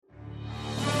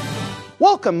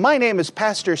Welcome, my name is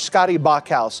Pastor Scotty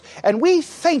Bachhaus, and we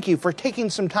thank you for taking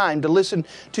some time to listen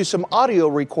to some audio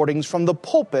recordings from the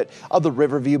pulpit of the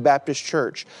Riverview Baptist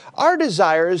Church. Our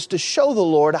desire is to show the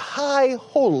Lord high,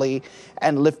 holy,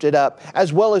 and lifted up,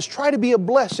 as well as try to be a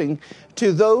blessing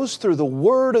to those through the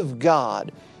Word of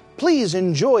God. Please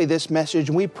enjoy this message,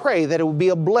 and we pray that it will be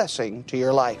a blessing to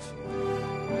your life.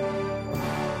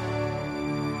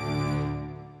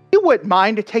 You wouldn't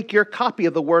mind to take your copy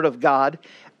of the Word of God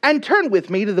and turn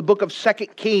with me to the book of 2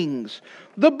 Kings.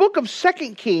 The book of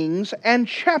 2 Kings and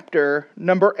chapter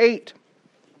number 8.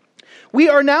 We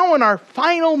are now in our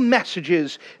final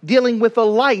messages dealing with the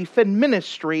life and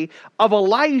ministry of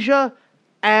Elijah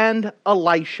and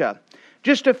Elisha.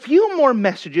 Just a few more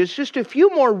messages, just a few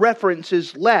more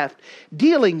references left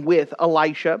dealing with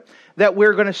Elisha that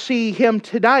we're going to see him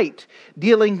tonight,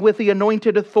 dealing with the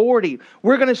anointed authority.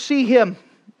 We're going to see him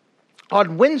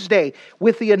on Wednesday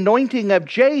with the anointing of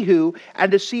Jehu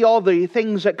and to see all the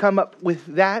things that come up with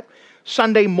that.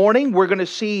 Sunday morning, we're going to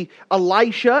see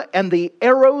Elisha and the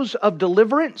arrows of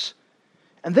deliverance.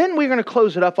 And then we're going to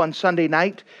close it up on Sunday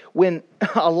night when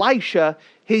Elisha,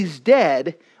 he's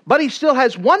dead, but he still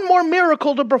has one more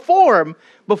miracle to perform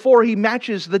before he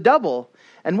matches the double.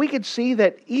 And we could see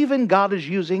that even God is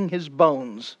using his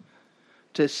bones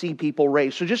to see people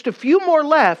raised. So just a few more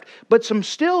left, but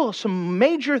still some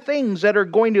major things that are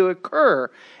going to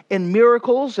occur in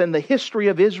miracles and the history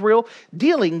of Israel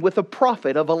dealing with the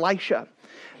prophet of Elisha.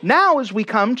 Now as we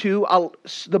come to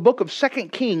the book of 2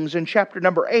 Kings in chapter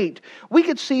number 8, we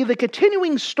could see the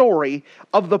continuing story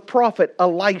of the prophet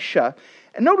Elisha.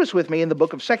 And notice with me in the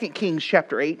book of 2 Kings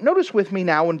chapter 8, notice with me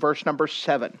now in verse number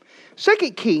 7. 2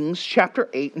 Kings chapter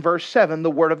 8 and verse 7, the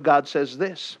word of God says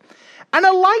this: "And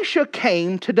Elisha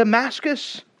came to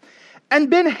Damascus, and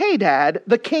Ben-Hadad,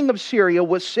 the king of Syria,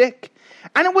 was sick.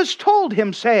 And it was told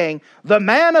him, saying, The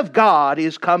man of God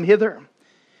is come hither.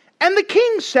 And the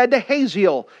king said to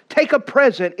Hazael, Take a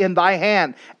present in thy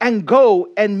hand, and go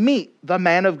and meet the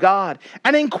man of God,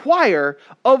 and inquire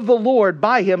of the Lord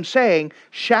by him, saying,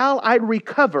 Shall I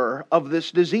recover of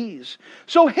this disease?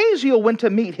 So Hazael went to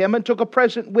meet him, and took a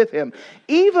present with him,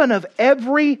 even of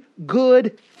every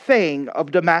good thing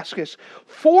of Damascus,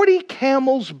 40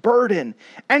 camels' burden,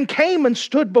 and came and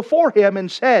stood before him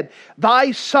and said,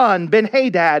 Thy son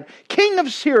Ben-Hadad, king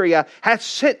of Syria, hath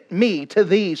sent me to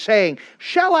thee, saying,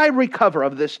 Shall I recover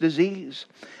of this disease?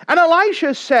 And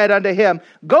Elisha said unto him,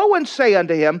 Go and say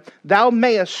unto him, Thou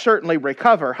mayest certainly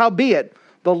recover. Howbeit,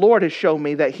 the Lord has shown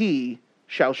me that he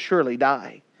shall surely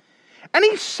die. And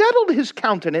he settled his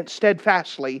countenance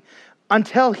steadfastly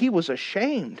until he was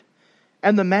ashamed.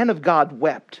 And the man of God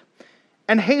wept.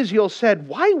 And Hazael said,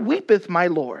 Why weepeth my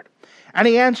Lord? And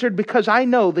he answered, Because I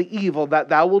know the evil that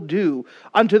thou wilt do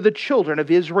unto the children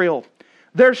of Israel.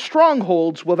 Their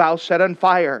strongholds wilt thou set on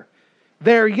fire.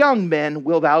 Their young men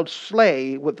wilt thou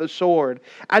slay with the sword,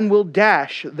 and will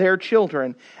dash their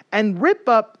children, and rip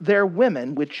up their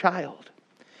women with child.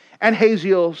 And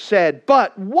Hazael said,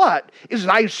 But what? Is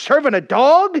thy servant a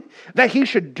dog, that he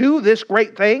should do this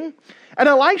great thing? And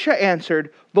Elisha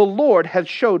answered, The Lord hath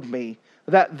showed me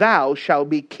that thou shalt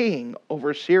be king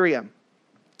over Syria.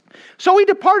 So he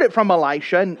departed from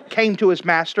Elisha and came to his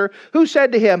master, who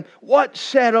said to him, What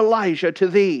said Elijah to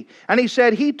thee? And he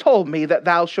said, He told me that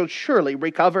thou shalt surely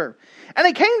recover. And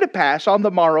it came to pass on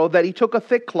the morrow that he took a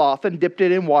thick cloth and dipped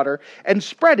it in water and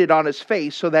spread it on his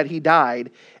face so that he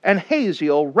died. And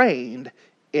Hazael reigned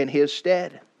in his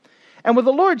stead. And with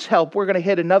the Lord's help, we're going to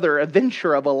hit another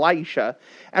adventure of Elisha.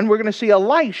 And we're going to see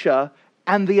Elisha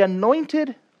and the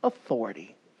anointed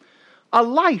authority.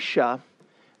 Elisha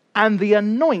and the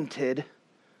anointed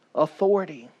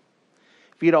authority.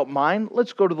 If you don't mind,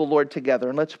 let's go to the Lord together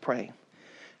and let's pray.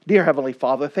 Dear Heavenly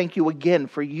Father, thank you again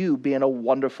for you being a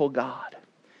wonderful God.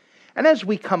 And as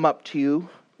we come up to you,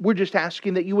 we're just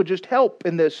asking that you would just help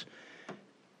in this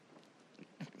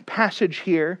passage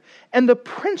here and the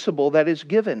principle that is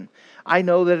given. I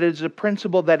know that it is a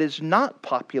principle that is not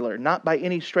popular, not by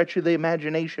any stretch of the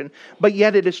imagination, but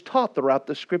yet it is taught throughout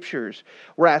the Scriptures.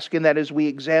 We're asking that as we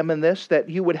examine this, that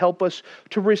you would help us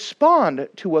to respond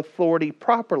to authority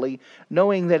properly,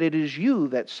 knowing that it is you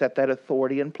that set that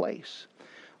authority in place.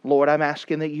 Lord, I'm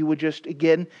asking that you would just,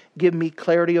 again, give me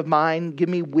clarity of mind, give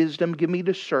me wisdom, give me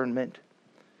discernment.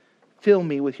 Fill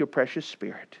me with your precious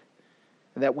Spirit.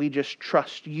 And that we just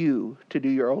trust you to do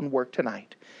your own work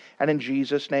tonight. And in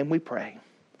Jesus' name we pray.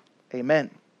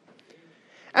 Amen.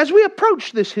 As we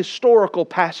approach this historical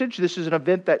passage, this is an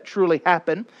event that truly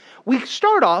happened, we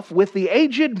start off with the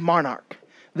aged monarch.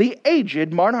 The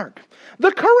aged monarch.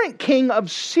 The current king of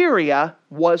Syria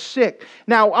was sick.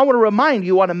 Now, I want to remind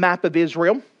you on a map of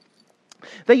Israel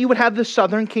that you would have the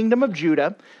southern kingdom of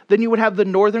Judah, then you would have the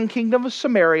northern kingdom of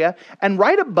Samaria, and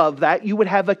right above that you would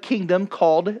have a kingdom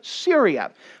called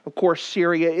Syria. Of course,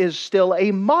 Syria is still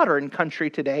a modern country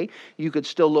today. You could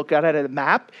still look at it at a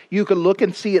map. You could look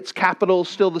and see its capital is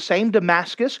still the same,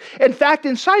 Damascus. In fact,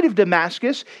 inside of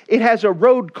Damascus, it has a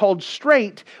road called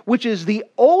Straight, which is the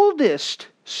oldest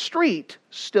street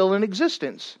still in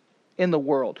existence in the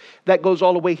world. That goes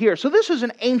all the way here. So this is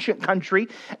an ancient country,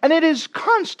 and it has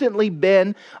constantly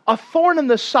been a thorn in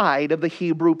the side of the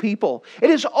Hebrew people. It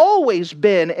has always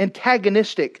been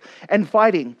antagonistic and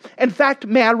fighting. In fact,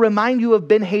 may I remind you of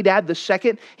Ben-Hadad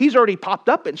II? He's already popped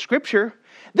up in Scripture.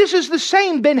 This is the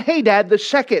same Ben-Hadad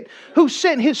II who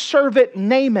sent his servant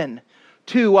Naaman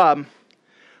to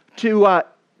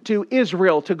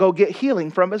Israel to go get healing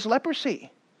from his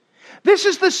leprosy. This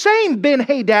is the same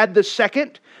Ben-Hadad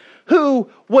II who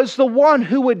was the one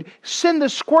who would send the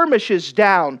skirmishes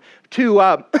down to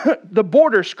the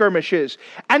border skirmishes.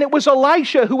 And it was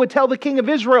Elisha who would tell the king of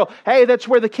Israel, hey, that's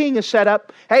where the king is set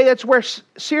up. Hey, that's where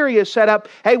Syria is set up.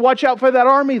 Hey, watch out for that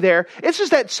army there. This is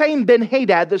that same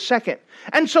Ben-Hadad II.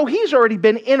 And so he's already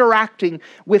been interacting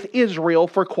with Israel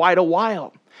for quite a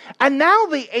while. And now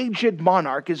the aged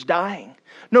monarch is dying.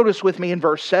 Notice with me in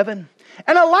verse 7.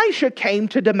 And Elisha came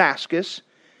to Damascus.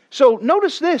 So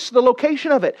notice this, the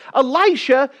location of it.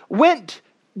 Elisha went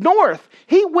north.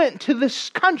 He went to this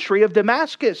country of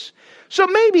Damascus. So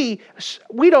maybe,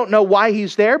 we don't know why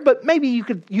he's there, but maybe you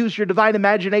could use your divine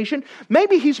imagination.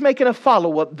 Maybe he's making a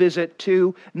follow-up visit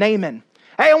to Naaman.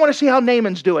 Hey, I want to see how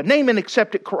Naaman's doing. Naaman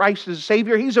accepted Christ as a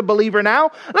Savior. He's a believer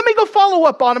now. Let me go follow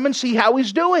up on him and see how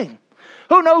he's doing.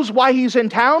 Who knows why he's in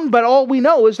town, but all we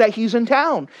know is that he's in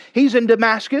town. He's in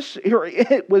Damascus.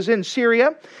 It was in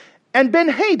Syria. And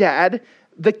Ben-Hadad,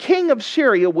 the king of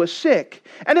Syria, was sick.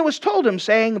 And it was told him,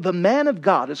 saying, the man of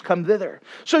God has come thither.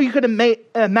 So you could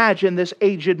imagine this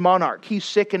aged monarch. He's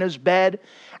sick in his bed.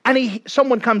 And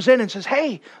someone comes in and says,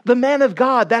 hey, the man of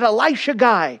God, that Elisha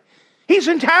guy, he's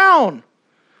in town.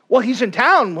 Well, he's in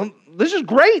town. Well, this is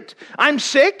great. I'm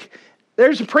sick.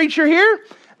 There's a preacher here.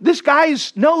 This guy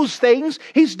knows things.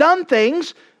 He's done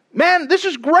things. Man, this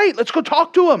is great. Let's go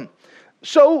talk to him.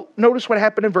 So, notice what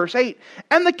happened in verse 8.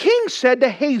 And the king said to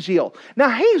Hazael. Now,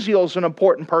 Hazael's an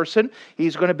important person.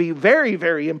 He's going to be very,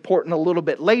 very important a little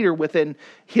bit later within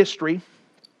history.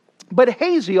 But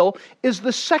Hazael is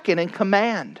the second in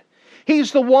command.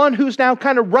 He's the one who's now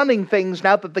kind of running things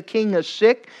now that the king is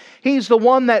sick. He's the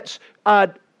one that's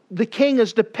the king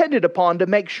is depended upon to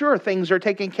make sure things are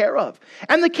taken care of.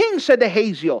 And the king said to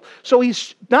Hazael, so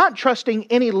he's not trusting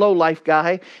any low-life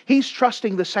guy, he's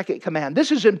trusting the second command.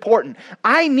 This is important.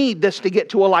 I need this to get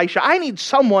to Elisha. I need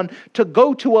someone to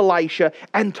go to Elisha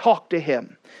and talk to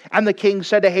him. And the king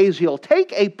said to Hazael,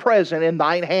 take a present in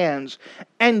thine hands,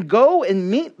 and go and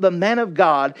meet the man of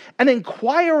God, and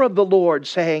inquire of the Lord,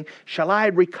 saying, shall I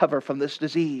recover from this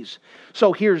disease?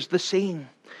 So here's the scene.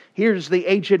 Here's the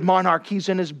aged monarch. He's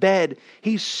in his bed.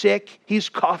 He's sick. He's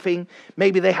coughing.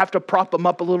 Maybe they have to prop him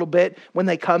up a little bit when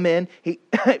they come in. He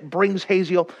brings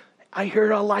Hazael. I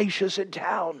hear Elisha's in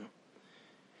town.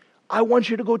 I want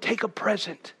you to go take a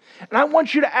present. And I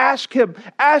want you to ask him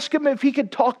if he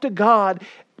could talk to God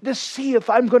to see if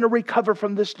I'm going to recover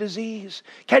from this disease.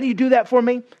 Can you do that for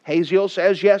me? Hazael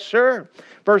says, yes, sir.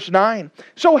 Verse 9.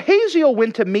 So Hazael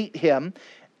went to meet him,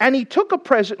 and he took a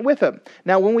present with him.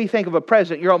 Now, when we think of a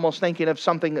present, you're almost thinking of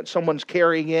something that someone's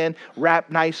carrying in, wrapped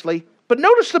nicely. But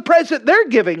notice the present they're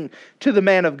giving to the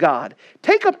man of God.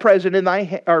 Take a present in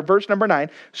verse number 9.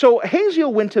 So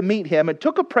Hazael went to meet him and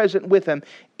took a present with him,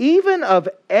 even of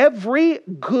every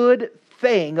good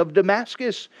thing of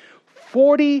Damascus,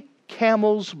 40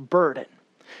 camels' burden.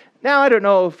 Now, I don't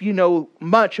know if you know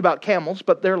much about camels,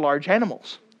 but they're large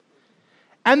animals.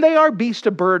 And they are beasts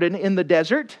of burden in the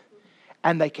desert.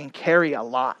 And they can carry a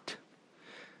lot.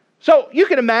 So you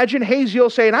can imagine Hazael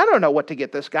saying, I don't know what to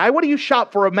get this guy. What do you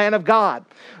shop for a man of God?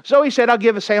 So he said, I'll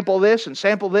give a sample of this and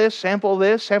sample this, sample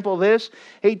this, sample this.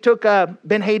 He took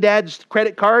Ben-Hadad's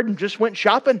credit card and just went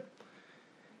shopping.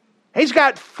 He's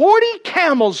got 40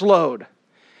 camels load.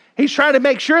 He's trying to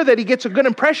make sure that he gets a good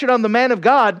impression on the man of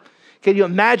God. Can you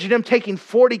imagine him taking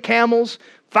 40 camels,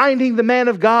 finding the man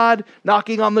of God,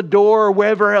 knocking on the door or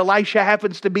wherever Elisha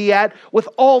happens to be at with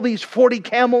all these 40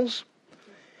 camels?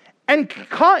 And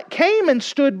came and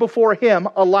stood before him,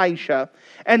 Elisha,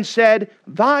 and said,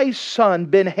 thy son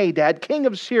Ben-Hadad, king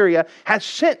of Syria, has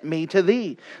sent me to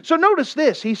thee. So notice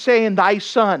this, he's saying thy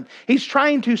son. He's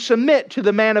trying to submit to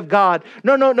the man of God.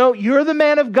 No, you're the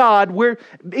man of God.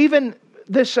 Even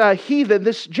this heathen,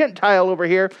 this Gentile over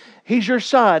here, he's your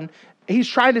son. He's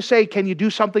trying to say, can you do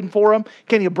something for him?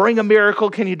 Can you bring a miracle?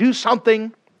 Can you do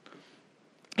something?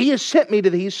 He has sent me to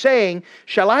thee, saying,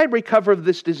 Shall I recover of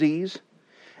this disease?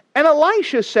 And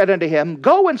Elisha said unto him,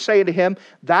 Go and say unto him,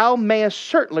 Thou mayest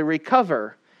certainly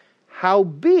recover.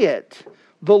 Howbeit,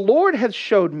 the Lord hath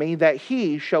showed me that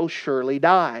he shall surely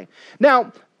die.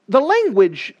 Now, the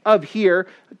language of here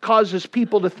causes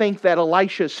people to think that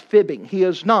Elisha's fibbing. He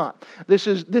is not. This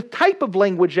is the type of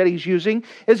language that he's using,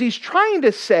 is he's trying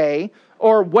to say,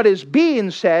 or what is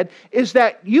being said, is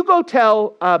that you go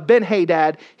tell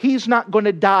Ben-Hadad he's not going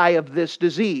to die of this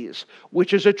disease,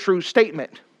 which is a true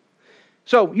statement.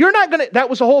 So you're not going to, that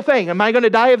was the whole thing. Am I going to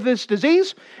die of this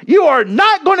disease? You are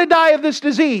not going to die of this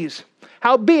disease.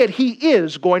 Howbeit, he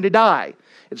is going to die.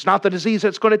 It's not the disease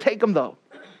that's going to take him, though.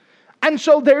 And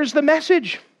so there's the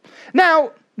message.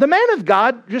 Now, the man of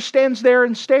God just stands there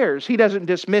and stares. He doesn't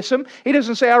dismiss him. He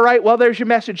doesn't say, all right, well, there's your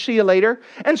message. See you later.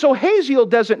 And so Hazael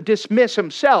doesn't dismiss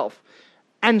himself.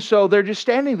 And so they're just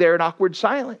standing there in awkward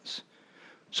silence.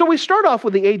 So we start off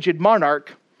with the aged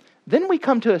monarch. Then we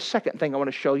come to a second thing I want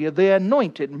to show you, the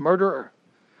anointed murderer.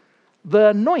 The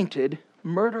anointed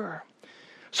murderer.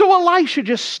 So Elisha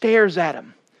just stares at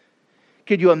him.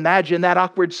 Could you imagine that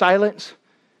awkward silence?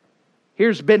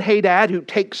 Here's Ben-Hadad who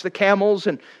takes the camels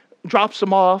and drops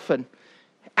them off and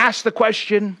asks the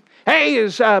question, hey,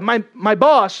 is my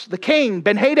boss, the king,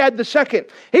 Ben-Hadad II,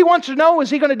 he wants to know, is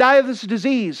he going to die of this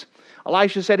disease?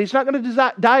 Elisha said, he's not going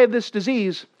to die of this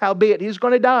disease, howbeit he's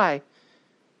going to die.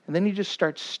 And then he just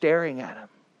starts staring at him.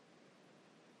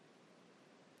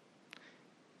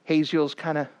 Hazael's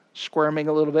kind of squirming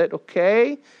a little bit.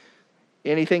 Okay,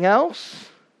 anything else?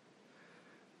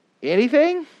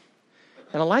 Anything?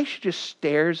 And Elisha just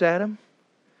stares at him,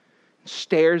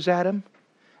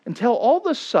 until all of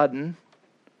a sudden,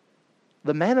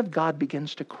 the man of God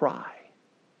begins to cry.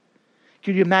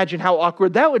 Can you imagine how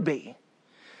awkward that would be?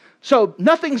 So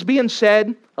nothing's being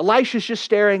said. Elisha's just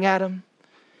staring at him.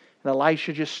 And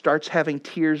Elisha just starts having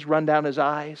tears run down his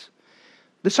eyes.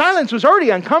 The silence was already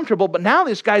uncomfortable, but now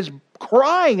this guy's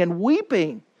crying and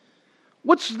weeping.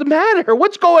 What's the matter?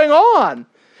 What's going on?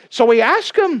 So he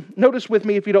asked him, notice with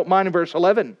me if you don't mind in verse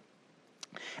 11.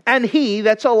 And he,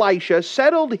 that's Elisha,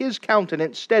 settled his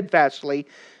countenance steadfastly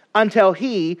until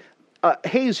he,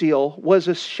 Hazael, was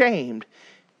ashamed.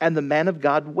 And the man of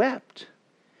God wept.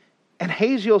 And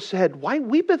Hazael said, Why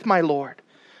weepeth my Lord?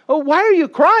 Oh, why are you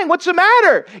crying? What's the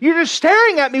matter? You're just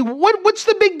staring at me. What's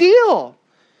the big deal?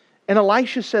 And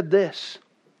Elisha said this,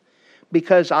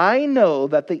 because I know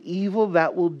that the evil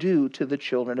that will do to the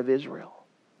children of Israel.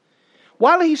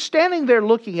 While he's standing there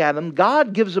looking at them,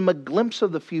 God gives him a glimpse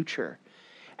of the future.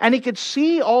 And he could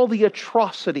see all the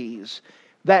atrocities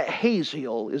that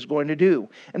Hazael is going to do.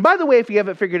 And by the way, if you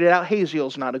haven't figured it out,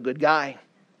 Hazael's not a good guy.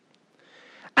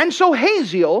 And so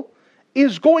Hazael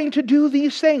is going to do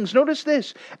these things. Notice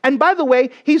this. And by the way,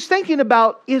 he's thinking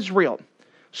about Israel.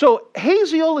 So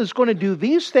Hazael is going to do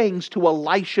these things to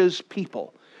Elisha's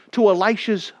people, to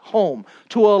Elisha's home,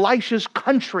 to Elisha's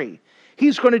country.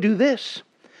 He's going to do this.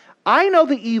 I know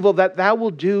the evil that thou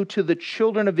wilt do to the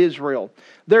children of Israel.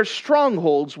 Their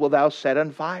strongholds will thou set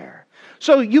on fire.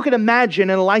 So you can imagine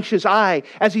in Elisha's eye,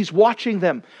 as he's watching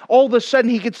them, all of a sudden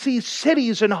he could see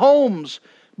cities and homes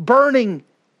burning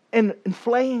in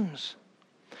flames.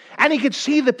 And he could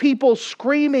see the people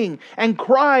screaming and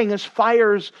crying as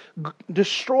fires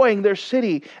destroying their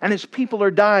city, and as people are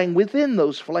dying within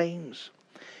those flames.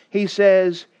 He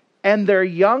says, and their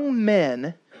young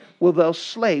men will thou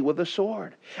slay with a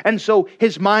sword. And so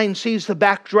his mind sees the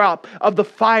backdrop of the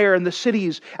fire in the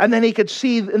cities, and then he could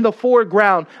see in the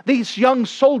foreground these young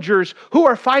soldiers who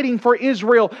are fighting for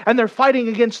Israel, and they're fighting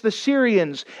against the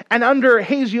Syrians, and under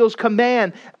Hazael's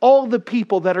command, all the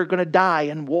people that are going to die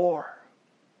in war.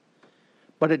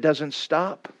 But it doesn't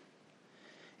stop.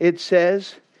 It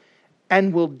says,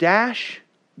 and will dash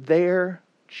their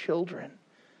children.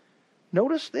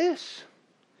 Notice this.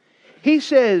 He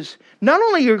says, not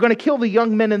only are you going to kill the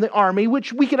young men in the army,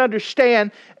 which we can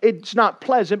understand, it's not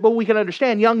pleasant, but we can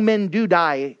understand young men do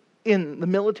die in the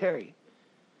military.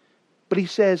 But he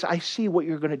says, I see what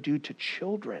you're going to do to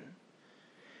children.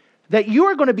 That you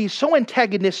are going to be so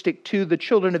antagonistic to the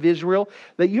children of Israel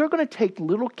that you're going to take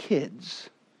little kids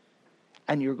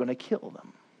and you're going to kill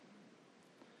them.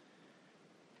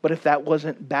 But if that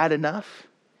wasn't bad enough,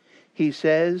 he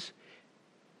says,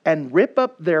 and rip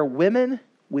up their women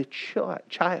with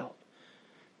child.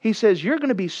 He says, you're going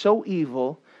to be so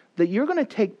evil that you're going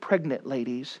to take pregnant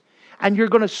ladies and you're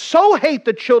going to so hate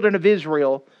the children of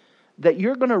Israel that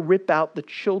you're going to rip out the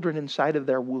children inside of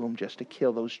their womb just to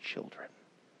kill those children.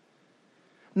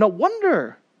 No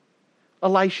wonder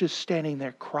Elisha's standing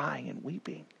there crying and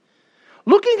weeping,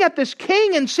 looking at this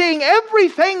king and seeing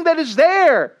everything that is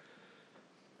there.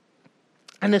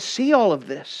 and to see all of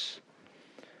this.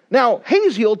 Now,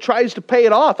 Hazael tries to pay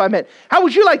it off. How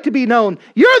would you like to be known?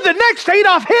 You're the next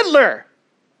Adolf Hitler.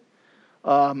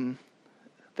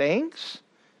 Thanks.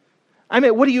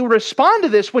 What do you respond to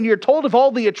this when you're told of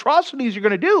all the atrocities you're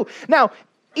going to do? Now,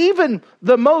 even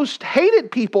the most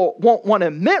hated people won't want to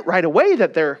admit right away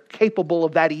that they're capable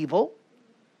of that evil.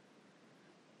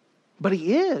 But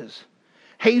he is.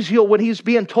 Hazael, when he's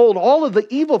being told all of the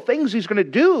evil things he's going to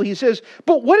do, he says,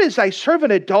 but what is thy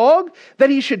servant a dog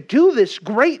that he should do this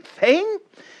great thing?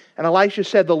 And Elisha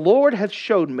said, the Lord hath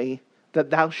showed me that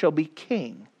thou shalt be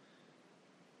king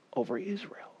over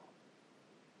Israel.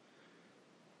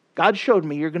 God showed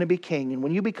me you're going to be king, and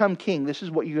when you become king, this is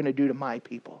what you're going to do to my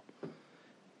people.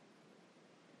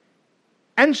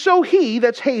 And so he,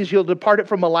 that's Hazael, departed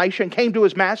from Elisha and came to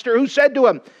his master, who said to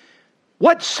him,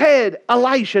 what said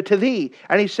Elisha to thee?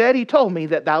 And he said, he told me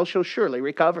that thou shalt surely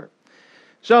recover.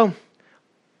 So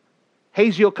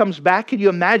Hazael comes back. Can you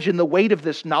imagine the weight of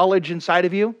this knowledge inside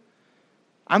of you?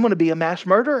 I'm going to be a mass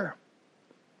murderer.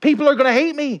 People are going to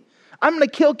hate me. I'm going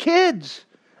to kill kids.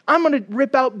 I'm going to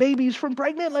rip out babies from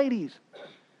pregnant ladies.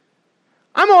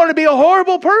 I'm going to be a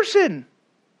horrible person.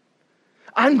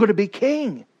 I'm going to be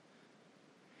king.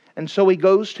 And so he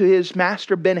goes to his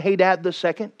master Ben-Hadad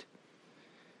II.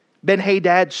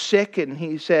 Ben-Hadad's sick, and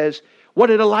he says, what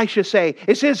did Elisha say?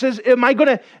 It says, am I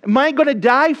going to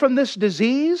die from this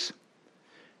disease?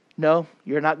 No,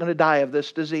 you're not going to die of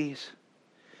this disease.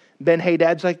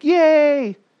 Ben-Hadad's like,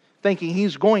 yay, thinking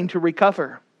he's going to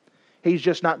recover. He's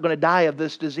just not going to die of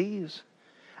this disease.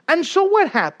 And so what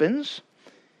happens?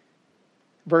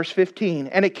 Verse 15,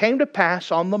 and it came to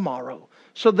pass on the morrow.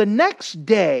 So the next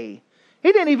day,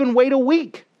 he didn't even wait a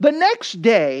week. The next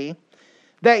day,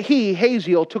 that he,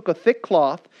 Hazael, took a thick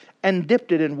cloth and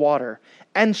dipped it in water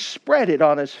and spread it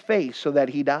on his face so that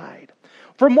he died.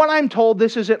 From what I'm told,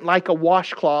 this isn't like a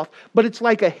washcloth, but it's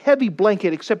like a heavy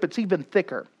blanket, except it's even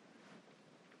thicker.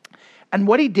 And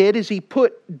what he did is he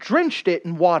drenched it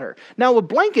in water. Now a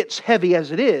blanket's heavy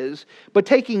as it is, but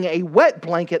taking a wet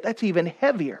blanket, that's even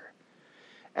heavier.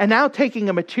 And now taking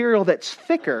a material that's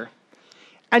thicker,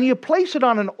 and you place it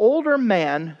on an older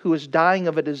man who is dying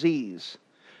of a disease,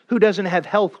 who doesn't have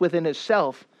health within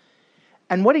himself.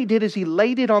 And what he did is he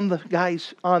laid it on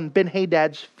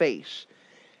Ben-Hadad's face.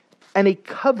 And he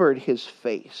covered his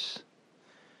face.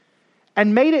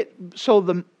 And made it so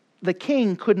the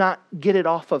king could not get it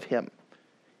off of him.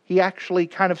 He actually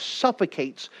kind of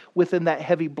suffocates within that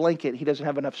heavy blanket. He doesn't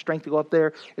have enough strength to go up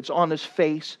there. It's on his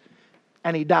face.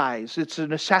 And he dies. It's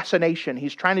an assassination.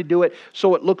 He's trying to do it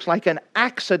so it looks like an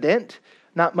accident.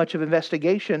 Not much of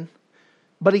investigation.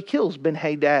 But he kills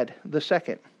Ben-Hadad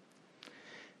II.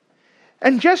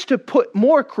 And just to put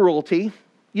more cruelty,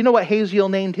 you know what Hazael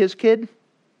named his kid?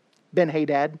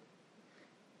 Ben-Hadad.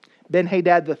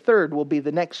 Ben-Hadad III will be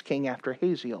the next king after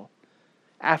Hazael.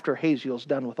 After Hazael's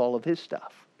done with all of his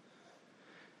stuff.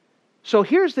 So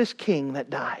here's this king that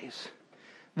dies.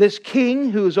 This king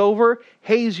who's over,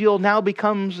 Hazael now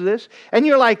becomes this. And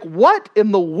you're like, what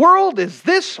in the world is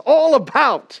this all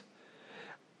about?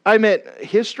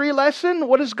 History lesson?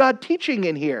 What is God teaching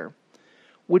in here?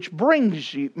 Which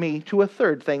brings me to a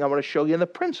third thing I want to show you in the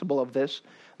principle of this.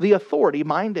 The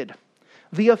authority-minded.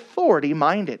 The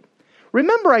authority-minded.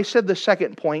 Remember I said the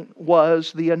second point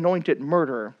was the anointed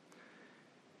murderer.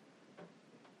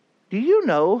 Do you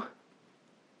know?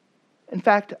 In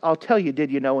fact, I'll tell you,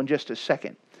 did you know, in just a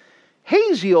second.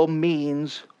 Hazael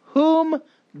means whom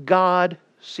God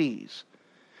sees.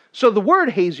 So the word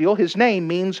Hazael, his name,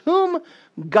 means whom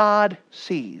God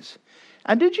sees.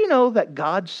 And did you know that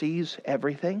God sees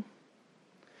everything?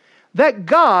 That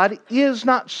God is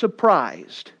not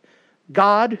surprised.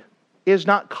 God is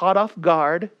not caught off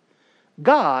guard.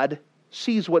 God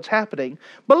sees what's happening.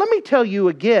 But let me tell you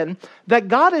again that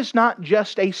God is not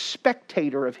just a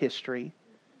spectator of history.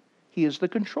 He is the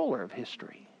controller of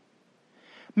history.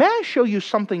 May I show you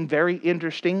something very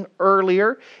interesting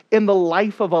earlier in the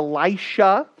life of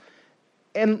Elisha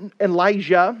and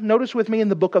Elijah? Notice with me in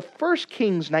the book of 1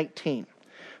 Kings 19.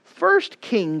 1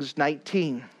 Kings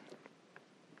 19.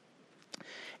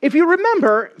 If you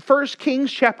remember 1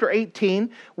 Kings chapter 18,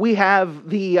 we have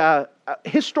the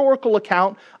historical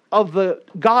account of the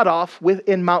God-off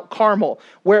in Mount Carmel,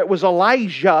 where it was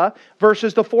Elijah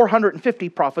versus the 450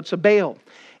 prophets of Baal.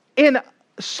 In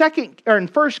 1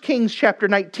 Kings chapter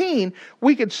 19,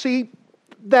 we could see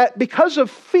that because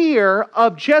of fear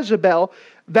of Jezebel,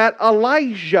 that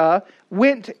Elijah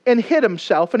went and hid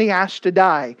himself and he asked to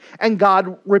die. And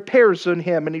God repairs in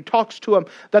him and he talks to him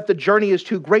that the journey is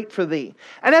too great for thee.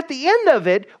 And at the end of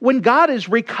it, when God is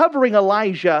recovering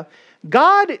Elijah,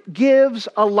 God gives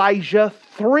Elijah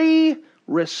 3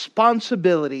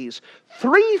 responsibilities.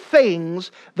 3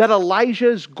 things that Elijah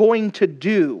is going to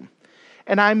do.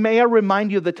 And may I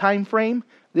remind you of the time frame?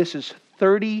 This is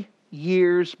 30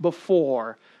 years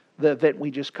before the event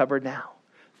we just covered now.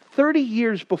 30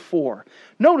 years before.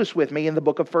 Notice with me in the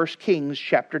book of 1 Kings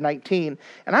chapter 19.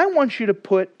 And I want you to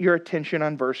put your attention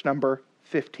on verse number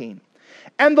 15.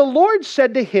 And the Lord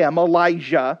said to him,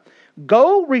 Elijah,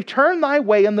 go, return thy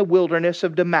way in the wilderness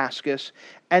of Damascus,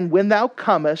 and when thou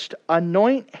comest,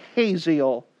 anoint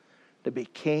Hazael to be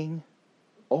king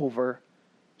over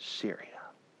Syria.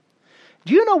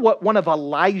 Do you know what one of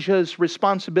Elijah's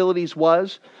responsibilities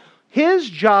was? His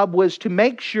job was to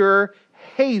make sure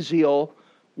Hazael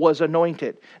was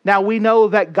anointed. Now we know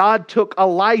that God took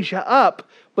Elijah up,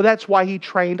 but that's why he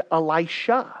trained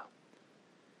Elisha.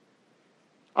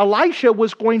 Elisha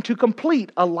was going to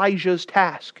complete Elijah's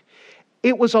task.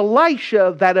 It was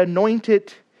Elisha that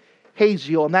anointed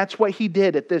Hazael, and that's what he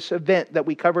did at this event that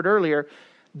we covered earlier,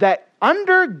 that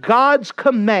under God's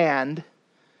command,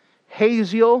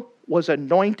 Hazael was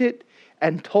anointed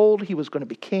and told he was going to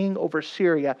be king over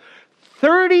Syria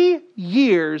 30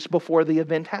 years before the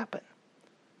event happened.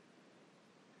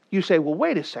 You say, well,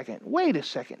 wait a second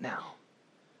now.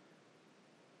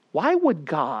 Why would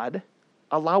God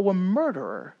allow a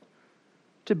murderer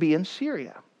to be in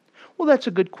Syria? Well, that's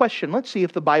a good question. Let's see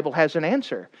if the Bible has an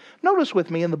answer. Notice with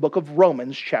me in the book of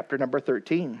Romans, chapter number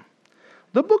 13.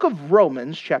 The book of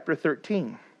Romans, chapter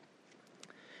 13.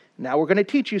 Now we're going to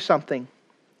teach you something.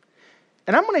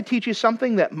 And I'm going to teach you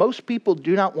something that most people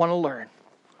do not want to learn.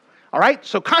 All right,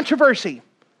 so controversy.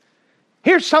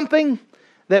 Here's something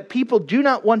that people do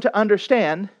not want to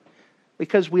understand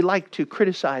because we like to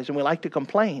criticize and we like to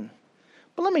complain.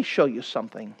 But let me show you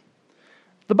something.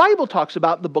 The Bible talks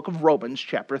about the book of Romans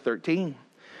chapter 13.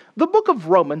 The book of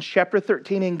Romans chapter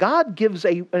 13, and God gives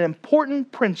an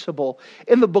important principle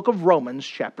in the book of Romans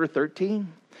chapter 13.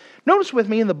 Notice with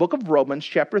me in the book of Romans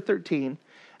chapter 13,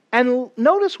 and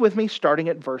notice with me starting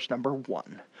at verse number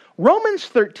 1. Romans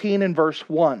 13 and verse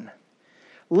 1.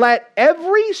 Let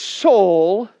every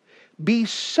soul be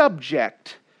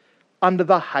subject unto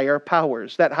the higher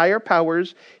powers. That higher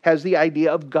powers has the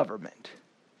idea of government.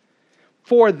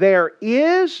 For there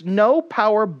is no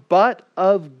power but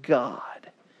of God.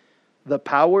 The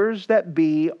powers that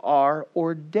be are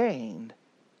ordained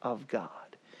of God.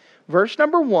 Verse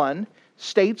number 1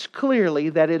 states clearly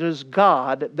that it is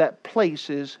God that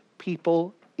places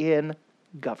people in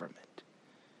government.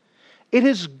 It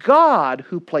is God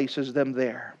who places them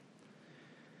there.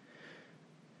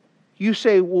 You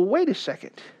say, well, wait a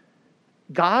second.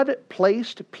 God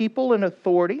placed people in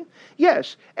authority?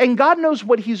 Yes, and God knows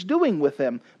what He's doing with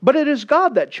them, but it is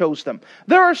God that chose them.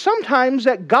 There are some times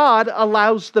that God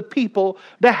allows the people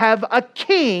to have a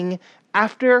king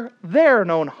after their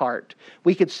own heart.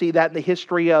 We could see that in the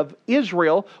history of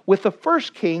Israel with the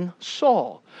first king,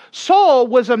 Saul. Saul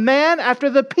was a man after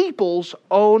the people's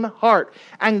own heart,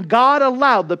 and God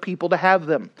allowed the people to have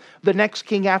them. The next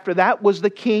king after that was the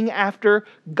king after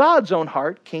God's own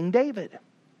heart, King David.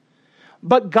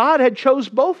 But God had chose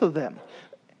both of them.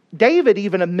 David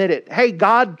even admitted, hey,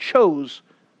 God chose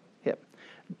him.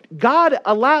 God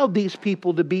allowed these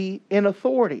people to be in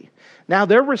authority. Now,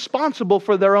 they're responsible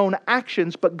for their own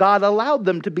actions, but God allowed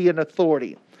them to be in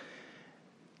authority.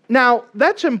 Now,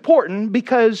 that's important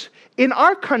because in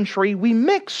our country, we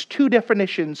mix two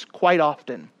definitions quite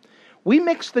often. We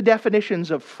mix the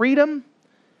definitions of freedom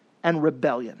and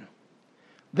rebellion.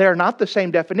 They're not the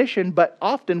same definition, but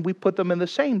often we put them in the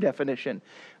same definition.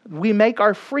 We make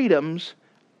our freedoms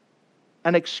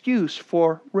an excuse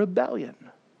for rebellion.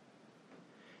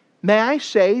 May I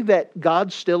say that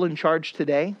God's still in charge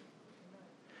today?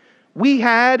 We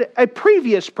had a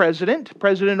previous president,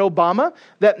 President Obama,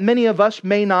 that many of us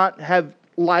may not have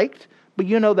liked, but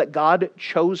you know that God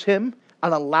chose him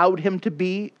and allowed him to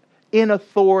be in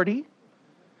authority.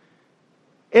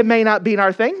 It may not be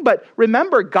our thing, but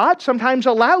remember, God sometimes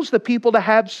allows the people to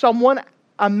have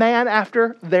a man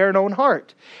after their own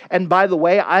heart. And by the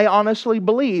way, I honestly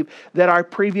believe that our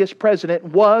previous president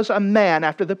was a man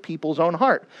after the people's own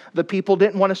heart. The people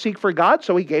didn't want to seek for God,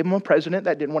 so he gave them a president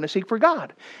that didn't want to seek for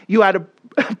God. You had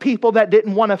people that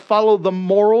didn't want to follow the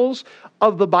morals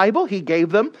of the Bible. He gave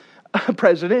them a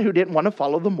president who didn't want to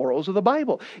follow the morals of the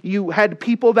Bible. You had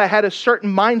people that had a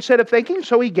certain mindset of thinking,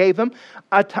 so he gave them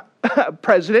a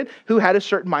president who had a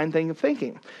certain mindset of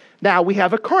thinking. Now we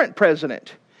have a current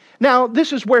president. Now,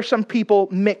 this is where some people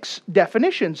mix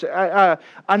definitions.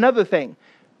 Another thing,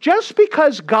 just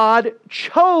because God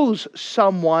chose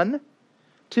someone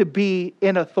to be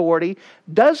in authority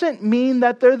doesn't mean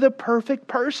that they're the perfect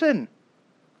person.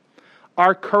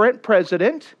 Our current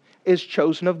president is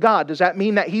chosen of God. Does that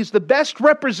mean that he's the best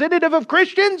representative of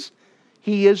Christians?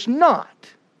 He is not.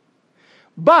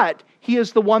 But he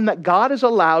is the one that God has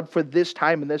allowed for this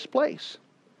time and this place.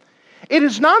 It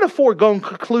is not a foregone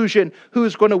conclusion who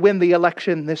is going to win the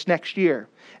election this next year.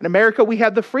 In America, we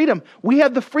have the freedom. We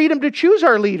have the freedom to choose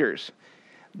our leaders.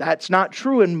 That's not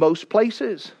true in most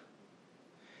places.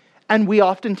 And we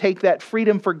often take that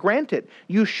freedom for granted.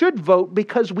 You should vote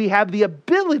because we have the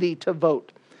ability to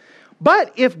vote.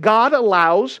 But if God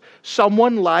allows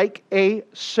someone like a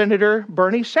Senator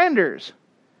Bernie Sanders,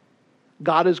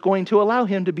 God is going to allow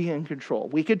him to be in control.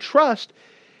 We could trust,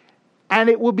 and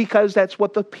it will because that's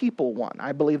what the people want.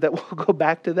 I believe that we'll go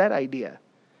back to that idea.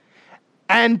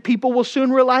 And people will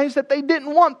soon realize that they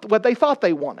didn't want what they thought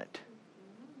they wanted.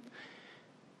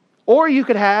 Or you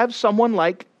could have someone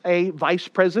like a Vice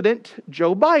President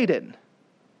Joe Biden.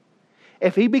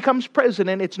 If he becomes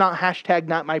president, it's not hashtag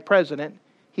not my president.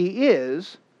 He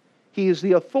is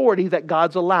the authority that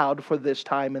God's allowed for this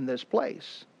time and this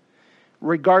place,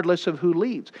 regardless of who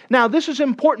leads. Now, this is an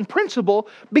important principle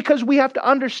because we have to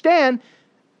understand,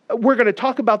 we're going to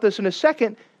talk about this in a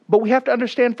second, but we have to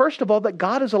understand, first of all, that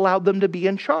God has allowed them to be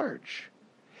in charge.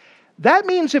 That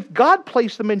means if God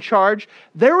placed them in charge,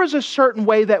 there is a certain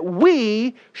way that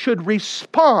we should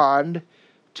respond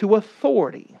to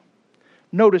authority.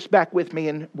 Notice back with me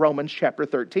in Romans chapter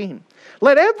 13.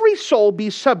 Let every soul be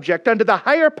subject unto the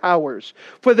higher powers,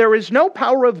 for there is no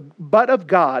power but of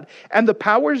God, and the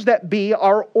powers that be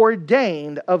are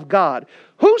ordained of God.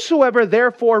 Whosoever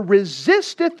therefore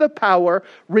resisteth the power,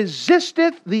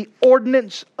 resisteth the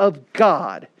ordinance of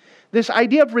God. This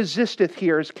idea of resisteth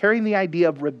here is carrying the idea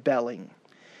of rebelling.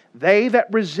 They that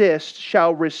resist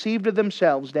shall receive to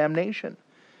themselves damnation.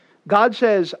 God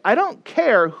says, I don't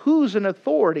care who's in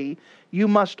authority, you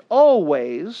must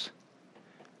always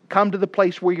come to the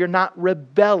place where you're not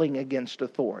rebelling against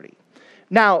authority.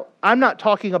 Now, I'm not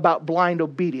talking about blind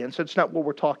obedience. That's not what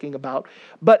we're talking about.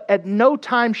 But at no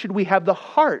time should we have the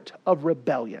heart of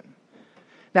rebellion.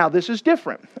 Now, this is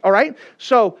different, all right?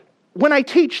 So, when I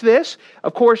teach this,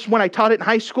 of course, when I taught it in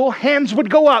high school, hands would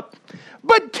go up.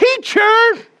 But teacher,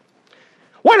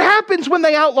 what happens when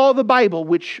they outlaw the Bible,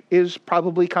 which is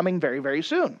probably coming very, very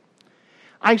soon?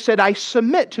 I said, I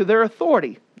submit to their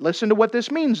authority. Listen to what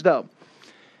this means, though.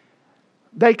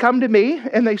 They come to me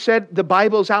and they said, the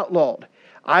Bible's outlawed.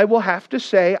 I will have to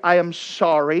say, I am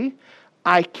sorry.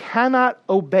 I cannot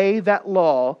obey that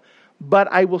law, but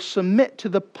I will submit to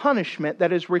the punishment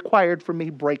that is required for me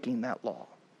breaking that law.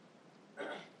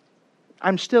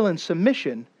 I'm still in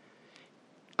submission.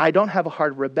 I don't have a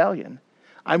heart of rebellion.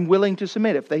 I'm willing to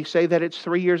submit. If they say that it's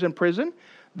 3 years in prison,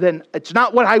 then it's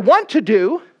not what I want to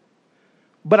do,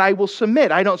 but I will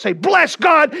submit. I don't say, bless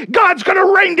God, God's going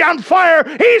to rain down fire,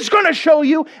 He's going to show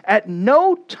you. At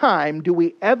no time do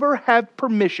we ever have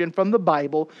permission from the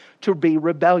Bible to be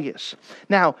rebellious.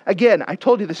 Now, again, I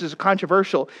told you this is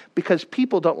controversial because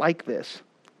people don't like this.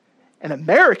 And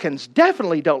Americans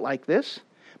definitely don't like this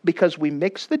because we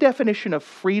mix the definition of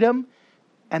freedom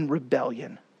and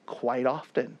rebellion quite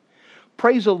often.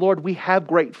 Praise the Lord, we have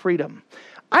great freedom.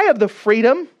 I have the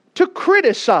freedom to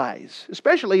criticize,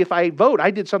 especially if I vote, I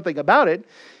did something about it.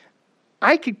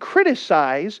 I could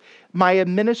criticize my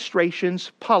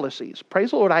administration's policies. Praise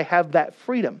the Lord, I have that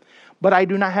freedom. But I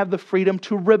do not have the freedom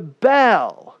to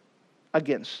rebel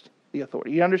against the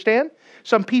authority. You understand?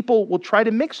 Some people will try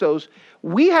to mix those.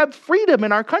 We have freedom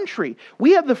in our country.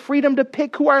 We have the freedom to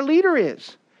pick who our leader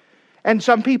is. And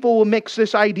some people will mix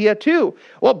this idea too.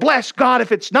 Well, bless God,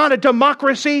 if it's not a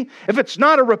democracy, if it's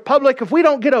not a republic, if we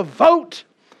don't get a vote,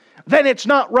 then it's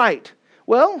not right.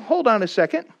 Well, hold on a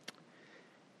second.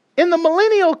 In the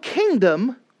millennial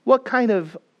kingdom, what kind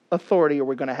of authority are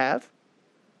we going to have?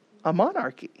 A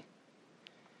monarchy.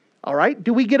 All right?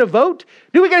 Do we get a vote?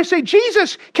 Do we get to say,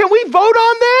 Jesus, can we vote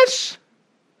on this?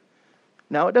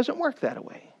 No, it doesn't work that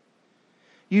way.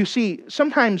 You see,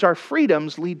 sometimes our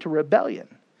freedoms lead to rebellion.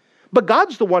 But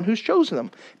God's the one who's chosen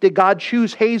them. Did God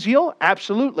choose Hazael?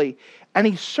 Absolutely. And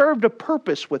He served a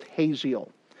purpose with Hazael.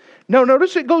 Now,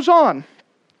 notice it goes on.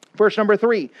 Verse number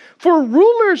 3. For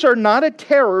rulers are not a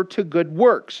terror to good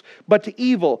works, but to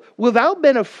evil. Wilt thou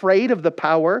been afraid of the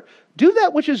power? Do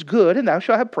that which is good, and thou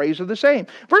shalt have praise of the same.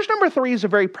 Verse number 3 is a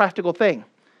very practical thing.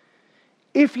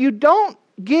 If you don't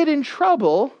get in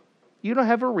trouble, you don't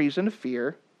have a reason to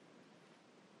fear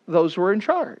those who are in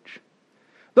charge.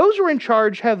 Those who are in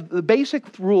charge have the basic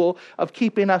rule of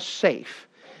keeping us safe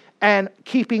and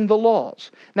keeping the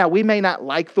laws. Now, we may not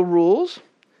like the rules,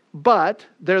 but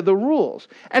they're the rules.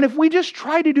 And if we just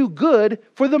try to do good,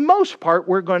 for the most part,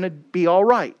 we're going to be all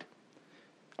right.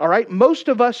 All right? Most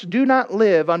of us do not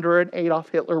live under an Adolf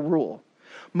Hitler rule.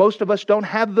 Most of us don't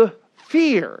have the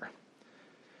fear.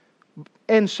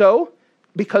 And so,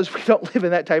 because we don't live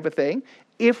in that type of thing,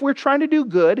 if we're trying to do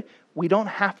good, we don't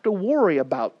have to worry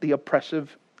about the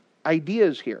oppressive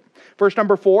ideas here. Verse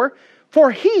number 4, for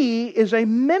he is a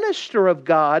minister of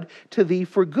God to thee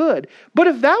for good. But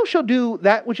if thou shalt do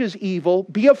that which is evil,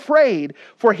 be afraid,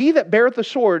 for he that beareth the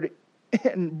sword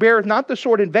and beareth not the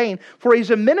sword in vain, for he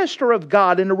is a minister of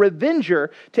God and a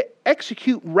revenger to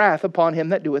execute wrath upon him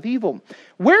that doeth evil.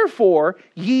 Wherefore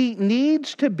ye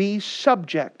needs to be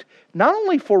subject, not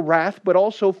only for wrath, but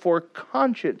also for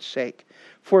conscience sake.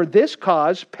 For this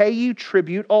cause pay ye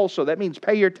tribute also. That means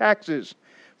pay your taxes.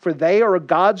 For they are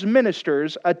God's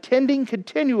ministers, attending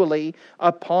continually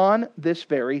upon this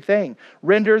very thing.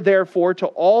 Render therefore to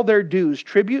all their dues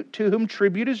tribute to whom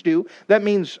tribute is due. That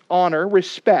means honor,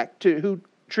 respect to who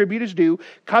tribute is due,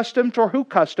 custom to who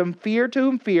custom, fear to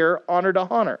whom fear, honor to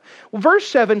honor. Well, verse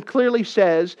 7 clearly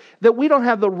says that we don't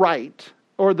have the right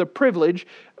or the privilege,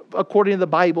 according to the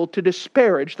Bible, to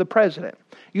disparage the president.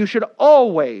 You should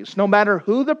always, no matter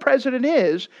who the president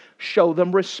is, show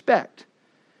them respect.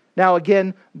 Now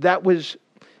again, that was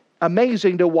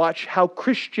amazing to watch how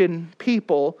Christian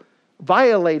people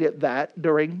violated that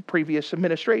during previous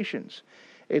administrations.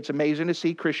 It's amazing to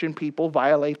see Christian people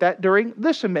violate that during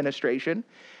this administration.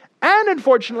 And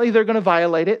unfortunately, they're going to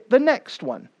violate it the next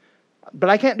one. But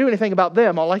I can't do anything about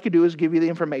them. All I can do is give you the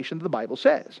information that the Bible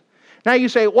says. Now you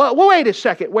say, well, wait a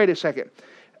second.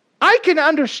 I can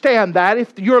understand that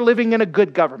if you're living in a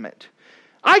good government.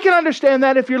 I can understand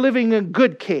that if you're living in a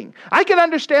good king. I can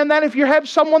understand that if you have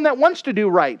someone that wants to do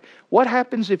right. What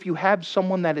happens if you have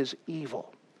someone that is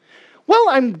evil? Well,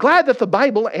 I'm glad that the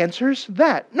Bible answers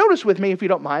that. Notice with me, if you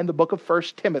don't mind, the book of 1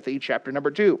 Timothy, chapter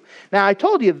number 2. Now, I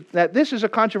told you that this is a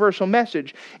controversial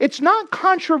message. It's not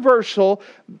controversial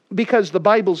because the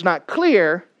Bible's not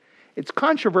clear. It's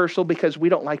controversial because we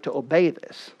don't like to obey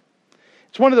this.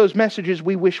 It's one of those messages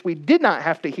we wish we did not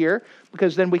have to hear,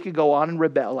 because then we could go on and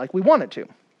rebel like we wanted to.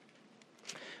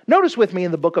 Notice with me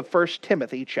in the book of 1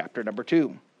 Timothy, chapter number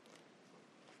 2.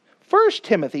 1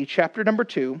 Timothy, chapter number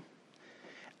 2.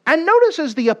 And notice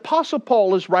as the Apostle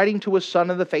Paul is writing to his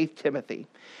son of the faith, Timothy.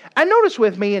 And notice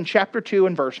with me in chapter 2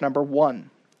 and verse number 1.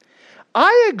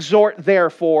 I exhort,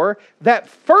 therefore, that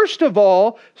first of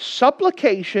all,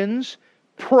 supplications,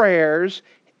 prayers,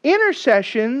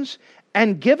 intercessions,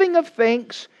 and giving of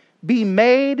thanks be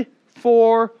made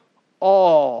for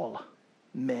all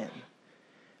men.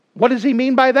 What does he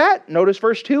mean by that? Notice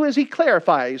verse 2 as he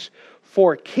clarifies.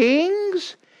 For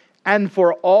kings and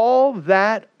for all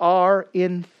that are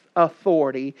in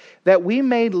authority, that we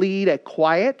may lead a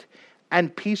quiet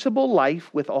and peaceable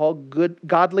life with all good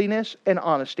godliness and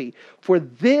honesty. For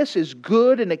this is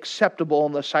good and acceptable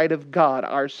in the sight of God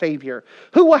our Savior,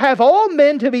 who will have all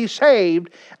men to be saved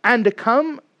and to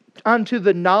come unto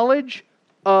the knowledge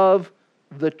of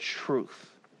the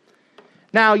truth.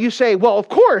 Now you say, well, of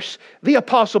course the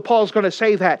Apostle Paul is going to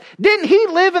say that. Didn't he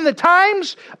live in the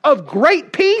times of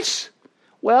great peace?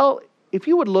 Well, if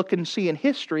you would look and see in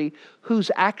history who's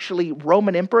actually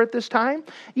Roman emperor at this time,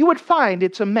 you would find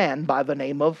it's a man by the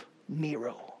name of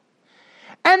Nero.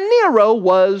 And Nero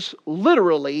was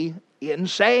literally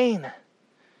insane.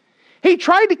 He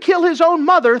tried to kill his own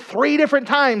mother 3 different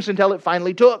times until it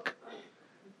finally took.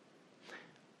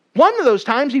 One of those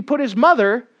times he put his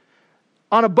mother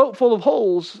on a boat full of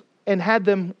holes and had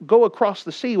them go across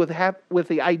the sea with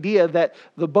the idea that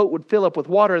the boat would fill up with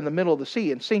water in the middle of the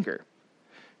sea and sink her.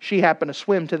 She happened to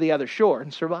swim to the other shore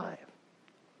and survive.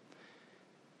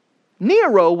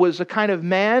 Nero was a kind of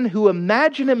man who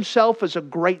imagined himself as a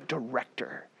great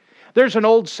director. There's an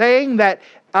old saying that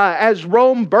as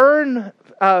Rome burned,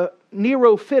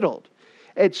 Nero fiddled.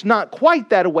 It's not quite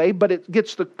that way, but it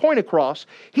gets the point across.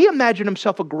 He imagined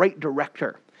himself a great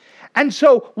director. And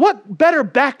so what better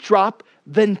backdrop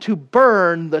than to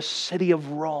burn the city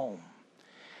of Rome?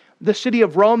 The city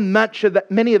of Rome,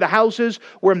 many of the houses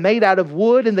were made out of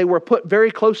wood and they were put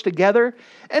very close together.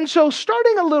 And so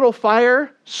starting a little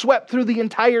fire swept through the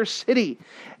entire city.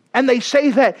 And they say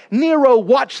that Nero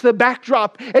watched the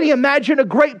backdrop and he imagined a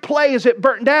great play as it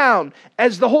burnt down,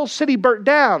 as the whole city burnt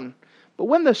down. But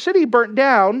when the city burnt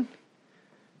down,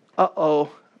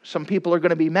 some people are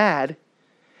going to be mad.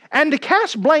 And to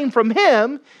cast blame from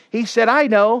him, he said, I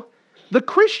know, the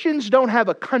Christians don't have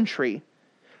a country.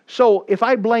 So if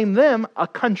I blame them, a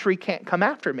country can't come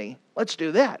after me. Let's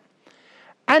do that.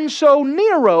 And so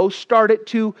Nero started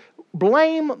to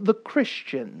blame the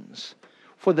Christians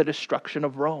for the destruction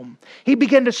of Rome. He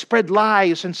began to spread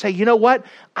lies and say, you know what?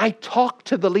 I talked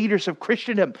to the leaders of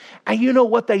Christendom. And you know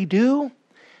what they do?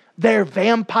 They're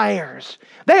vampires.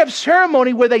 They have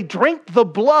ceremony where they drink the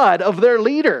blood of their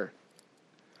leader.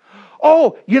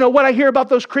 Oh, you know what I hear about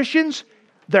those Christians?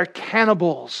 They're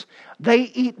cannibals. They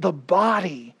eat the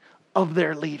body of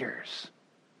their leaders.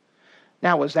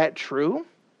 Now, is that true?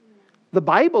 The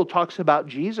Bible talks about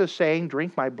Jesus saying,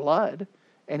 drink my blood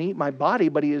and eat my body,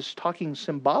 but he is talking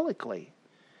symbolically.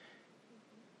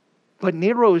 But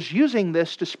Nero is using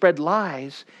this to spread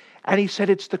lies, and he said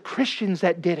it's the Christians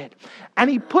that did it. And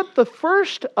he put the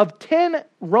first of 10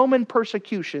 Roman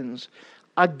persecutions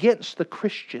against the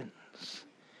Christians.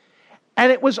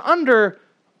 And it was under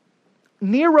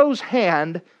Nero's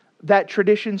hand that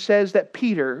tradition says that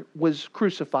Peter was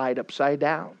crucified upside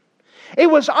down. It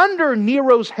was under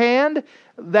Nero's hand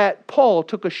that Paul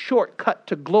took a shortcut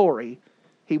to glory.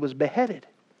 He was beheaded.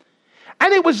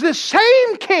 And it was this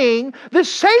same king,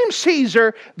 this same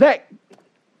Caesar that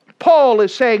Paul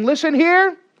is saying, listen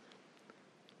here,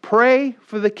 pray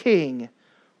for the king,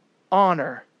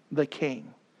 honor the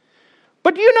king.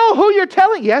 But do you know who you're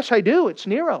telling? Yes, I do. It's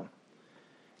Nero.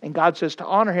 And God says to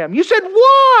honor him. You said,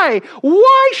 why?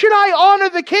 Why should I honor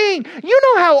the king? You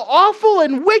know how awful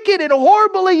and wicked and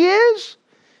horrible he is?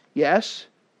 Yes.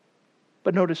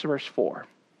 But notice verse 4.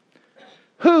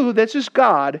 Who, this is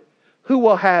God, who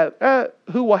will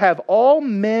have all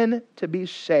men to be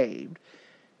saved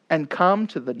and come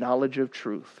to the knowledge of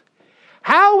truth.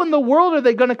 How in the world are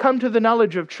they going to come to the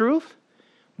knowledge of truth?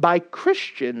 By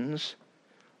Christians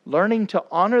learning to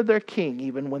honor their king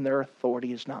even when their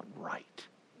authority is not right.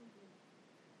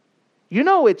 You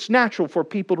know it's natural for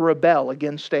people to rebel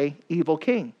against an evil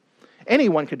king.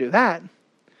 Anyone could do that.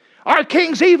 Our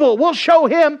king's evil, we'll show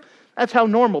him. That's how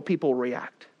normal people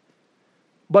react.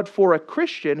 But for a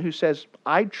Christian who says,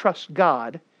 I trust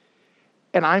God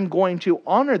and I'm going to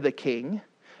honor the king,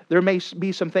 there may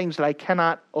be some things that I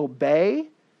cannot obey,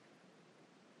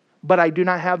 but I do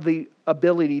not have the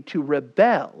ability to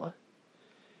rebel.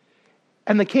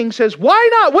 And the king says, why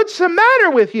not? What's the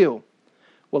matter with you?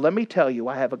 Well, let me tell you,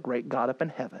 I have a great God up in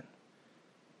heaven.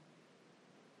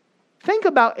 Think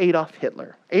about Adolf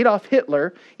Hitler. Adolf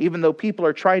Hitler, even though people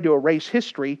are trying to erase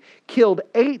history, killed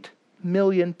 8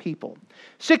 million people.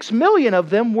 6 million of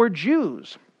them were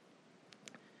Jews.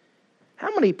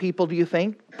 How many people do you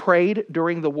think prayed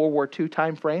during the World War II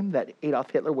time frame that Adolf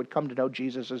Hitler would come to know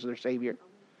Jesus as their Savior?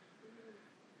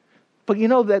 But you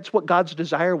know that's what God's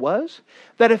desire was?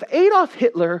 That if Adolf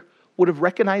Hitler would have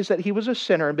recognized that he was a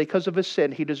sinner and because of his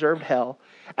sin he deserved hell,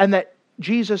 and that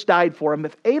Jesus died for him,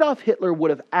 if Adolf Hitler would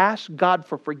have asked God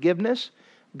for forgiveness,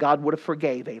 God would have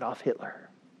forgave Adolf Hitler.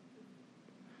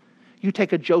 You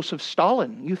take a Joseph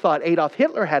Stalin. You thought Adolf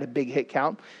Hitler had a big hit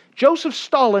count. Joseph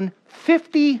Stalin,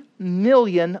 50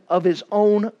 million of his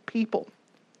own people.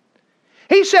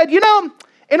 He said, you know,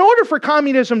 in order for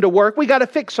communism to work, we got to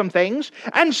fix some things.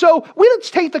 And so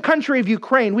let's take the country of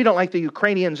Ukraine. We don't like the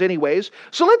Ukrainians anyways.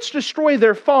 So let's destroy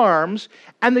their farms.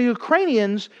 And the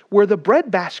Ukrainians were the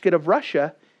breadbasket of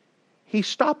Russia. He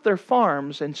stopped their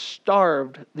farms and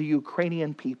starved the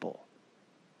Ukrainian people.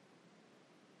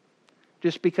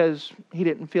 Just because he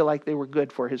didn't feel like they were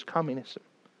good for his communism,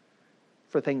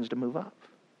 for things to move up.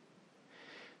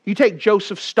 You take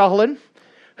Joseph Stalin,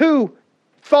 who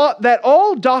thought that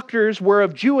all doctors were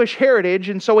of Jewish heritage,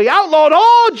 and so he outlawed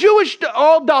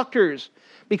all doctors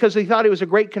because he thought it was a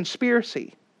great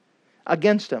conspiracy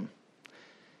against him.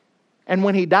 And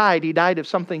when he died of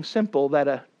something simple that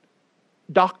a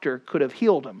doctor could have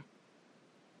healed him.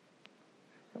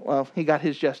 Well, he got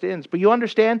his just ends. But you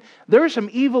understand, there are some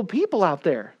evil people out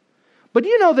there. But do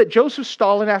you know that Joseph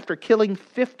Stalin, after killing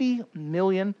 50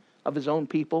 million of his own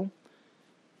people,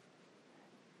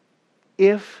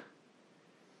 if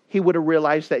he would have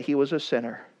realized that he was a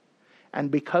sinner, and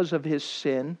because of his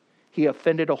sin, he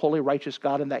offended a holy, righteous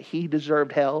God, and that he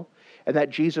deserved hell, and that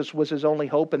Jesus was his only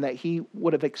hope, and that he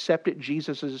would have accepted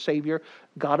Jesus as a Savior,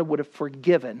 God would have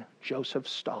forgiven Joseph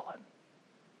Stalin.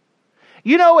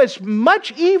 You know, as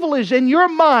much evil is in your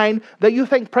mind that you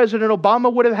think President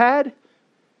Obama would have had,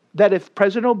 that if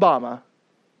President Obama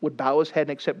would bow his head and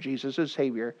accept Jesus as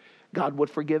Savior, God would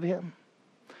forgive him.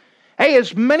 Hey,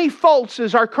 as many faults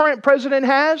as our current president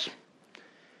has,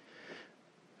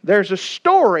 there's a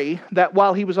story that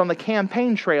while he was on the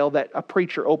campaign trail that a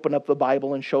preacher opened up the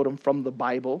Bible and showed him from the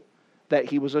Bible that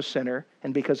he was a sinner,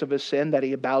 and because of his sin that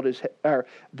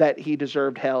he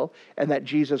deserved hell, and that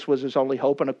Jesus was his only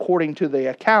hope. And according to the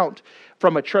account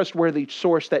from a trustworthy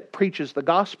source that preaches the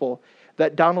gospel,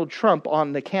 that Donald Trump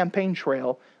on the campaign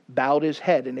trail bowed his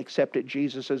head and accepted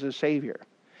Jesus as his Savior.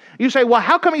 You say, well,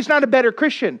 how come he's not a better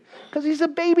Christian? Because he's a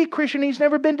baby Christian. He's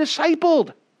never been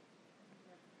discipled.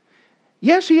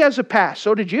 Yes, he has a past.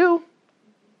 So did you.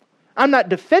 I'm not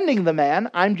defending the man.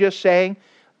 I'm just saying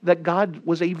that God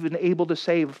was even able to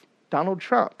save Donald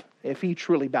Trump if he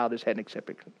truly bowed his head and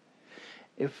accepted it.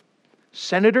 If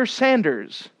Senator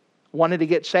Sanders wanted to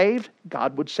get saved,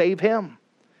 God would save him.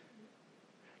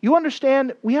 You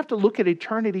understand, we have to look at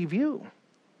eternity view.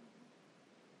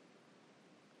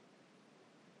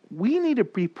 We need to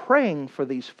be praying for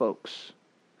these folks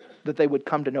that they would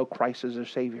come to know Christ as their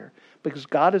Savior. Because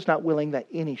God is not willing that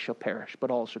any shall perish, but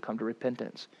all shall come to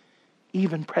repentance.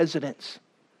 Even presidents.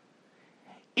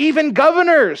 Even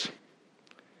governors.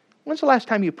 When's the last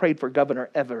time you prayed for Governor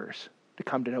Evers to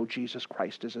come to know Jesus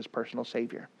Christ as his personal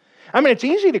Savior? I mean, it's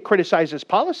easy to criticize his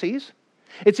policies.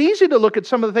 It's easy to look at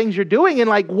some of the things you're doing and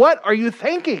like, what are you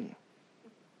thinking?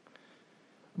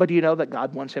 But do you know that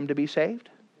God wants him to be saved?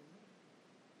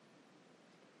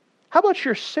 How about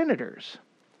your senators?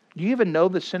 Do you even know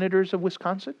the senators of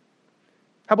Wisconsin?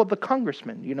 How about the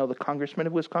congressmen? Do you know the congressmen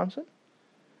of Wisconsin?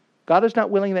 God is not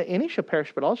willing that any shall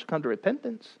perish, but all shall come to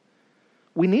repentance.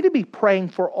 We need to be praying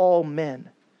for all men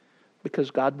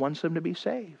because God wants them to be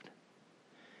saved.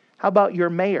 How about your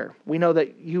mayor? We know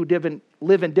that you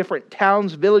live in different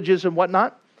towns, villages, and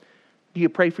whatnot. Do you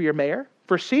pray for your mayor?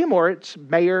 For Seymour, it's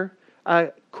Mayor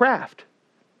Kraft.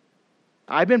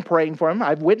 I've been praying for him.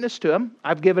 I've witnessed to him.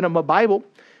 I've given him a Bible.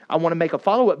 I want to make a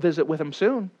follow-up visit with him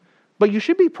soon. But you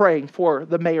should be praying for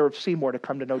the mayor of Seymour to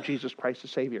come to know Jesus Christ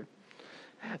as Savior.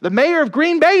 The mayor of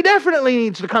Green Bay definitely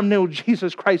needs to come to know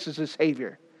Jesus Christ as his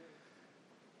Savior.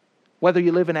 Whether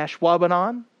you live in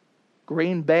Ashwaubenon,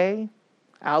 Green Bay,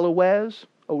 Alouez,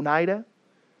 Oneida,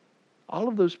 all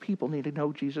of those people need to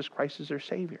know Jesus Christ as their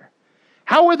Savior.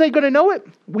 How are they going to know it?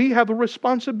 We have a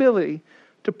responsibility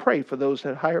to pray for those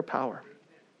that higher power.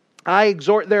 I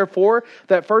exhort, therefore,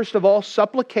 that first of all,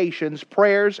 supplications,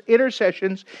 prayers,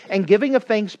 intercessions, and giving of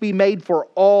thanks be made for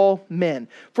all men,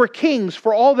 for kings,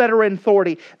 for all that are in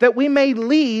authority, that we may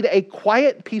lead a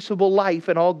quiet, peaceable life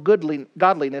in all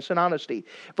godliness and honesty.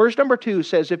 Verse number 2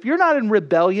 says, if you're not in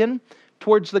rebellion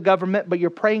towards the government, but you're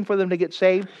praying for them to get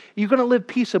saved, you're going to live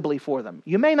peaceably for them.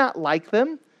 You may not like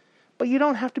them, but you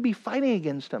don't have to be fighting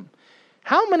against them.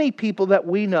 How many people that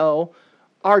we know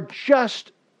are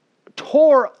just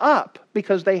tore up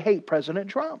because they hate President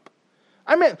Trump?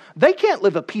 I mean, they can't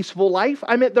live a peaceful life.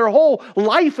 I mean, their whole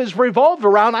life is revolved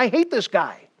around, I hate this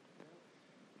guy.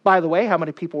 By the way, how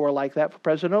many people were like that for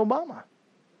President Obama?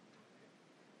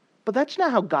 But that's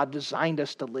not how God designed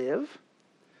us to live.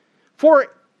 For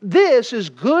this is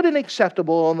good and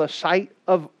acceptable in the sight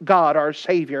of God our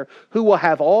Savior, who will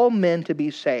have all men to be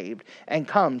saved and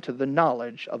come to the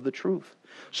knowledge of the truth.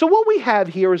 So what we have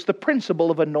here is the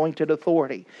principle of anointed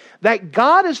authority. That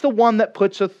God is the one that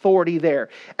puts authority there.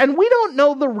 And we don't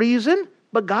know the reason,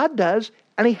 but God does,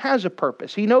 and He has a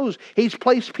purpose. He knows He's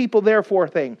placed people there for a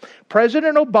thing.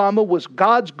 President Obama was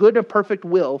God's good and perfect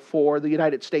will for the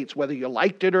United States, whether you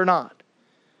liked it or not.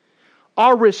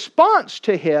 Our response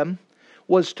to him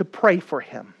was to pray for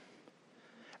him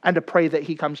and to pray that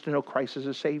he comes to know Christ as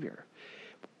a Savior.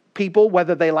 People,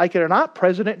 whether they like it or not,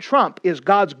 President Trump is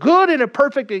God's good and a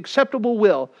perfect acceptable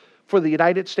will for the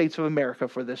United States of America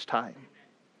for this time.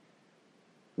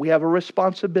 We have a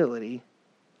responsibility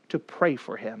to pray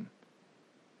for him.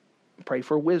 Pray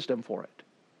for wisdom for it.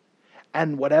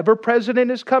 And whatever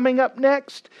president is coming up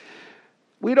next,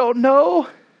 we don't know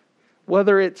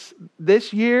whether it's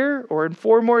this year or in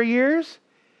 4 more years.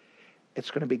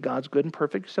 It's going to be God's good and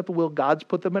perfect acceptable will. God's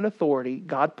put them in authority.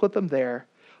 God put them there.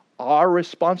 Our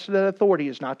response to that authority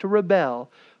is not to rebel,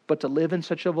 but to live in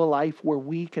such of a life where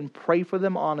we can pray for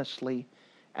them honestly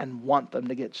and want them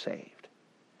to get saved.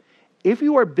 If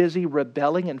you are busy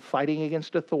rebelling and fighting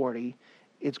against authority,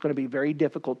 it's going to be very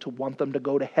difficult to want them to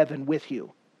go to heaven with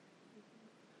you.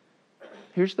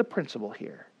 Here's the principle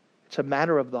here. It's a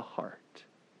matter of the heart.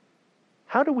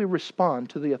 How do we respond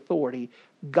to the authority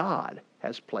God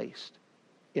has placed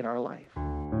in our life?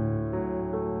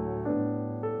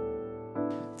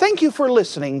 Thank you for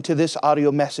listening to this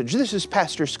audio message. This is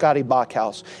Pastor Scotty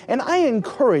Bachhaus, and I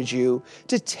encourage you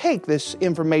to take this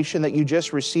information that you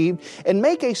just received and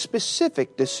make a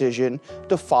specific decision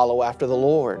to follow after the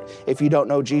Lord. If you don't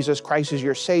know Jesus Christ as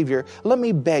your Savior, let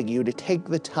me beg you to take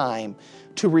the time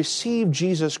to receive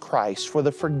Jesus Christ for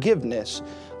the forgiveness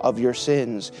of your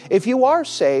sins. If you are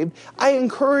saved, I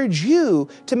encourage you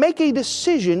to make a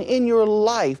decision in your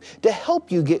life to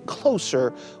help you get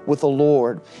closer with the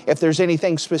Lord. If there's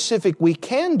anything specific we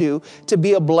can do to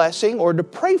be a blessing or to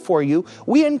pray for you,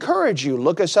 we encourage you.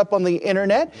 Look us up on the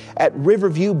internet at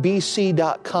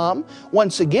riverviewbc.com.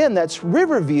 Once again, that's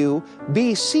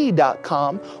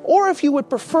riverviewbc.com. Or if you would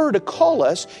prefer to call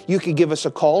us, you can give us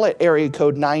a call at area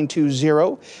code 920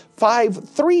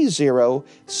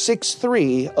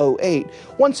 920-530-6308.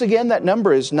 Once again, that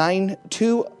number is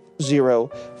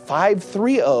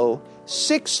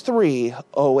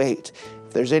 920-530-6308.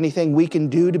 If there's anything we can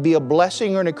do to be a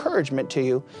blessing or an encouragement to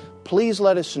you, please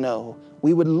let us know.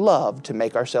 We would love to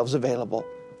make ourselves available.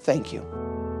 Thank you.